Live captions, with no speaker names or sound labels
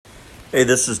Hey,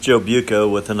 this is Joe Bucco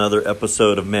with another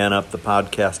episode of Man Up, the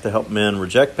podcast to help men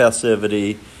reject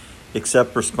passivity,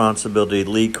 accept responsibility,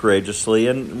 lead courageously.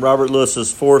 And Robert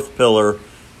Lewis's fourth pillar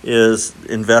is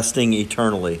investing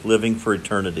eternally, living for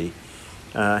eternity.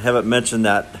 I haven't mentioned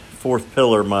that fourth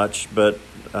pillar much, but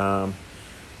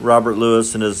Robert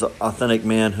Lewis and his Authentic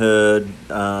Manhood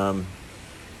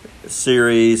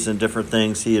series and different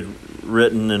things he had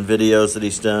written and videos that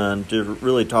he's done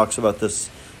really talks about this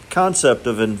concept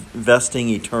of investing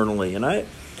eternally. And I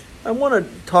want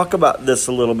to talk about this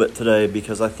a little bit today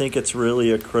because I think it's really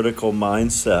a critical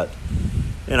mindset.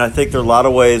 And I think there are a lot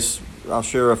of ways, I'll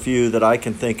share a few that I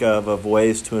can think of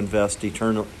ways to invest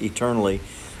eternally.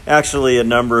 Actually, a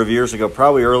number of years ago,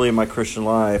 probably early in my Christian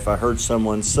life, I heard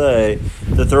someone say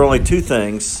that there are only three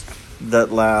things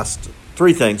that last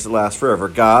forever: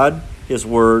 God, His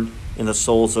Word, and the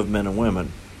souls of men and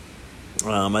women.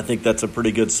 I think that's a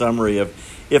pretty good summary of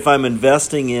if I'm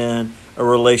investing in a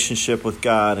relationship with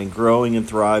God and growing and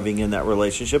thriving in that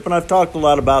relationship. And I've talked a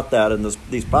lot about that in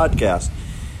these podcasts.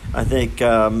 I think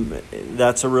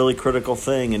that's a really critical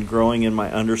thing in growing in my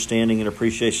understanding and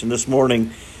appreciation. This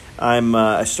morning,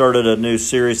 I started a new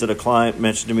series that a client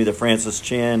mentioned to me that Francis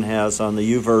Chan has on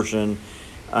the YouVersion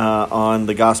on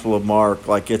the Gospel of Mark.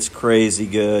 Like, it's crazy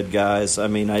good, guys. I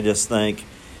mean, I just think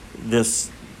it's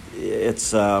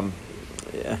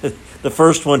the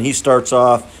first one. He starts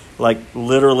off like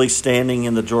literally standing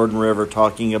in the Jordan River,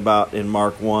 talking about in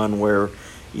Mark 1 where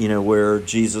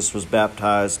Jesus was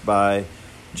baptized by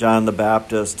John the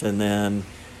Baptist, and then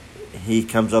he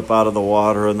comes up out of the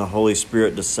water and the Holy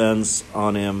Spirit descends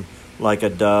on him like a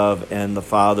dove, and the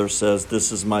Father says,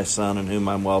 "This is my Son in whom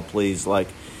I'm well pleased." Like,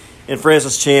 and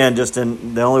Francis Chan, just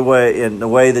in the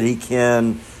way that he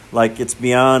can, like, it's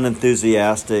beyond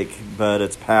enthusiastic, but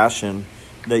it's passion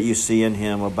that you see in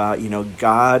him about,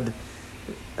 God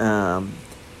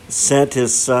sent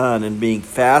His Son, and being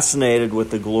fascinated with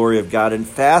the glory of God and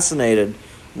fascinated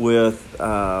with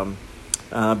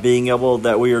being able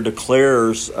that we are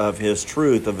declarers of His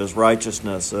truth, of His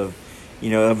righteousness, of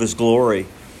His glory.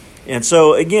 And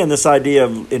so, again, this idea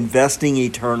of investing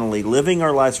eternally, living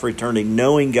our lives for eternity,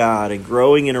 knowing God and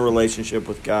growing in a relationship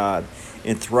with God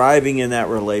and thriving in that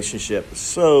relationship,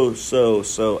 so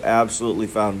absolutely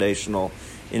foundational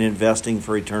in investing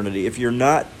for eternity. If you're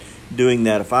not doing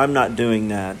that, if I'm not doing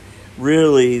that,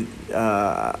 really,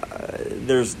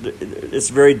 it's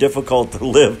very difficult to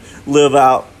live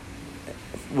out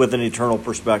with an eternal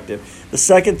perspective. The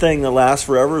second thing that lasts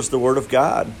forever is the Word of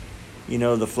God.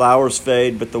 The flowers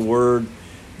fade, but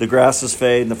the grasses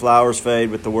fade and the flowers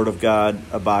fade, but the Word of God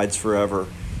abides forever.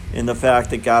 And the fact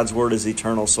that God's Word is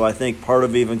eternal. So I think part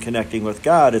of even connecting with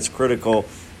God, it's critical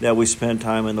that we spend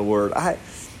time in the Word. I've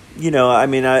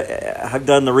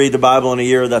done the Read the Bible in a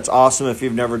Year. That's awesome if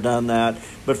you've never done that.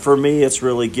 But for me, it's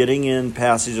really getting in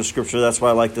passages of Scripture. That's why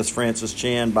I like this Francis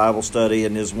Chan Bible study,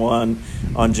 and his one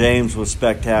on James was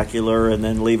spectacular. And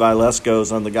then Levi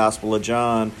Lesko's on the Gospel of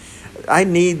John. I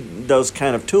need those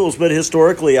kind of tools. But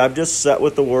historically, I've just sat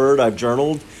with the Word. I've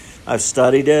journaled. I've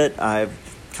studied it. I've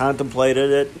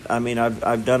contemplated it.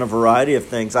 I've done a variety of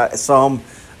things. Psalm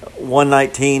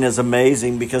 119 is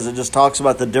amazing because it just talks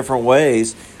about the different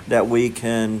ways that we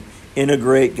can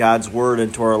integrate God's Word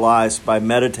into our lives by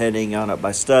meditating on it,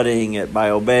 by studying it, by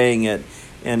obeying it.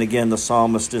 And again, the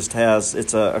psalmist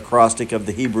it's an acrostic of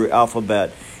the Hebrew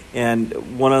alphabet.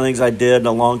 And one of the things I did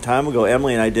a long time ago,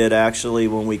 Emily and I did actually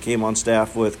when we came on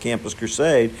staff with Campus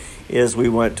Crusade, is we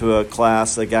went to a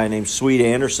class. A guy named Sweet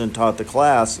Anderson taught the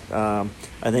class. I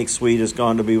think Sweet has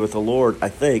gone to be with the Lord,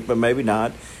 but maybe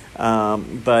not.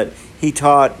 But he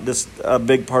taught this. A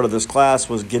big part of this class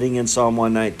was getting in Psalm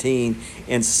 119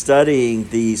 and studying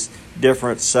these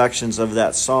different sections of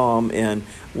that psalm and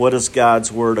what does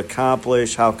God's Word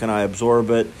accomplish? How can I absorb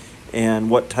it? And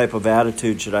what type of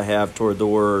attitude should I have toward the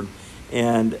Word?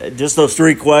 And just those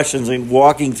three questions, and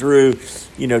walking through,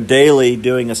 daily,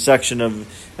 doing a section of,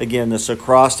 again, this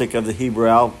acrostic of the Hebrew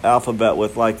alphabet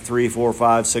with like 3, 4,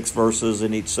 5, 6 verses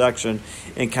in each section,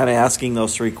 and kind of asking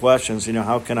those three questions.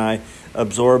 How can I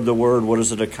absorb the Word? What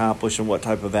does it accomplish? And what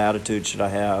type of attitude should I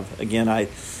have? Again,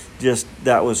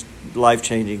 that was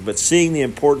life-changing. But seeing the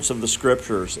importance of the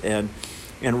Scriptures and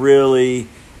really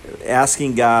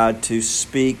asking God to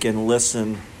speak and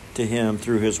listen to Him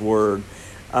through His Word.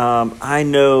 I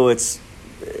know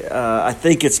I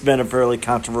think it's been a fairly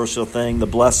controversial thing. The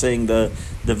Blessing, the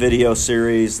video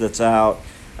series that's out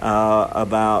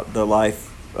about the life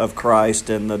of Christ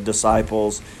and the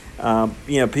disciples.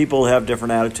 People have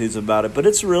different attitudes about it, but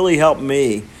it's really helped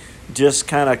me just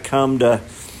kind of come to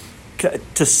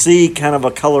see kind of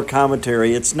a color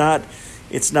commentary. It's not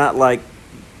like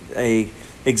a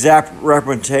exact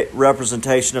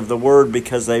representation of the Word,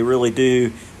 because they really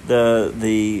do.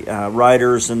 The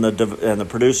writers and the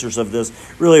producers of this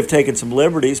really have taken some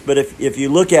liberties. But if you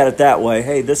look at it that way,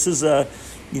 hey, this is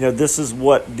this is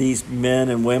what these men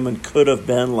and women could have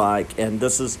been like, and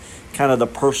this is kind of the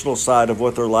personal side of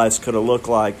what their lives could have looked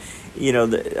like.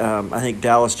 I think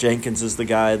Dallas Jenkins is the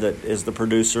guy that is the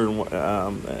producer, and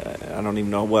I don't even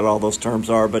know what all those terms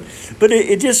are, but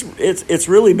it's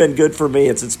really been good for me.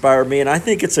 It's inspired me, and I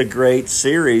think it's a great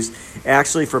series,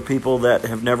 actually, for people that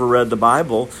have never read the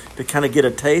Bible, to kind of get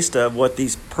a taste of what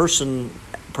these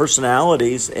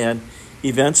personalities and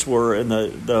events were in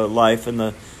the life and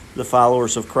the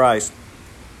followers of Christ.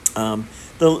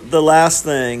 The last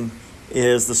thing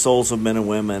is the souls of men and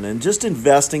women, and just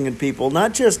investing in people,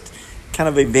 not just kind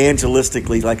of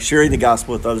evangelistically, like sharing the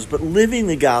gospel with others, but living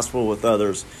the gospel with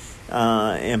others,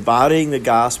 embodying the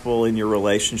gospel in your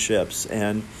relationships.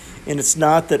 And it's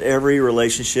not that every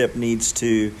relationship needs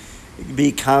to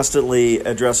be constantly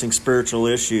addressing spiritual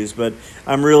issues, but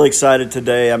I'm really excited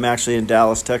today. I'm actually in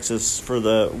Dallas, Texas for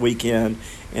the weekend,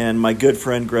 and my good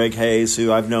friend Greg Hayes,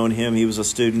 who I've known him, he was a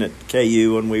student at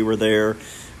KU when we were there.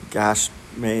 Gosh,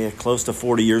 close to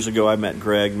 40 years ago I met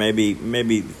Greg, maybe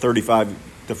 35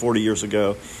 to 40 years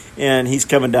ago, and he's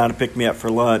coming down to pick me up for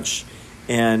lunch,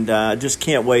 and just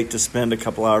can't wait to spend a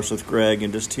couple hours with Greg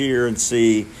and just hear and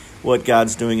see what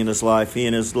God's doing in his life. He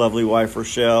and his lovely wife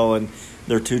Rochelle and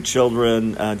their two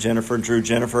children, Jennifer and Drew.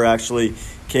 Jennifer actually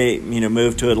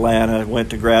moved to Atlanta,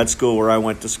 went to grad school where I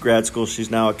went to grad school. She's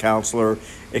now a counselor,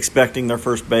 expecting their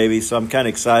first baby. So I'm kind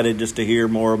of excited just to hear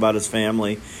more about his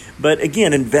family. But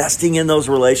again, investing in those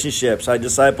relationships. I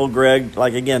discipled Greg,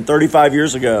 35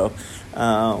 years ago.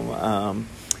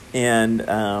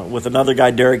 With another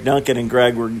guy, Derek Duncan, and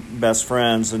Greg were best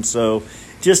friends. And so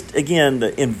just, again,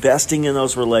 the investing in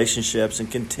those relationships and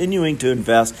continuing to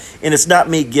invest. And it's not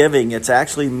me giving, it's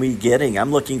actually me getting.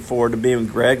 I'm looking forward to being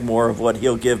Greg more of what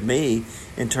he'll give me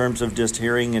in terms of just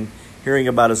hearing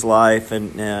about his life.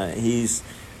 And he's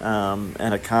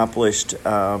an accomplished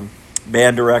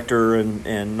band director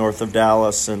in north of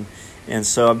Dallas. And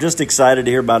so I'm just excited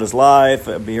to hear about his life,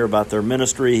 hear about their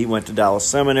ministry. He went to Dallas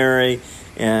Seminary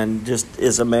and just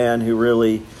is a man who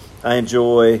really I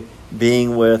enjoy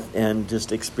being with and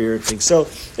just experiencing. So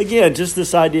again, just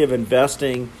this idea of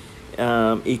investing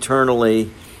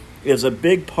eternally is a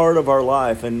big part of our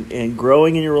life, and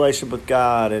growing in your relationship with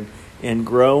God and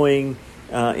growing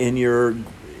in your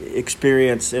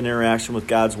experience and interaction with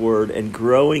God's Word, and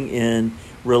growing in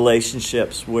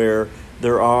relationships where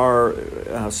there are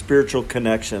spiritual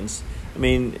connections. I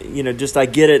mean, I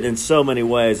get it in so many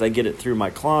ways. I get it through my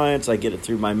clients. I get it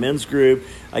through my men's group.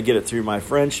 I get it through my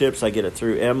friendships. I get it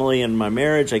through Emily and my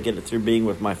marriage. I get it through being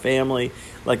with my family.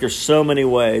 There's so many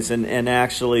ways. And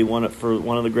actually, one of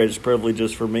the greatest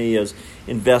privileges for me is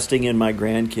investing in my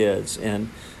grandkids.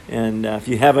 And if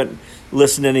you haven't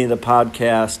listened to any of the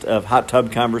podcast of Hot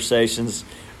Tub Conversations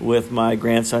with my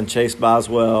grandson Chase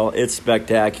Boswell, it's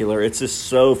spectacular. It's just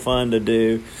so fun to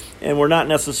do. And we're not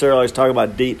necessarily always talking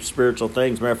about deep spiritual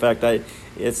things. Matter of fact,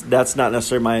 that's not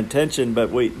necessarily my intention,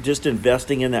 but we just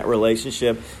investing in that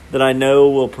relationship that I know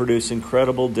will produce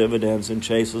incredible dividends in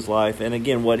Chase's life. And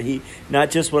again, not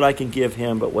just what I can give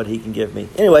him, but what he can give me.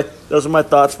 Anyway, those are my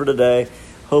thoughts for today.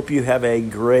 Hope you have a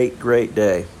great, great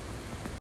day.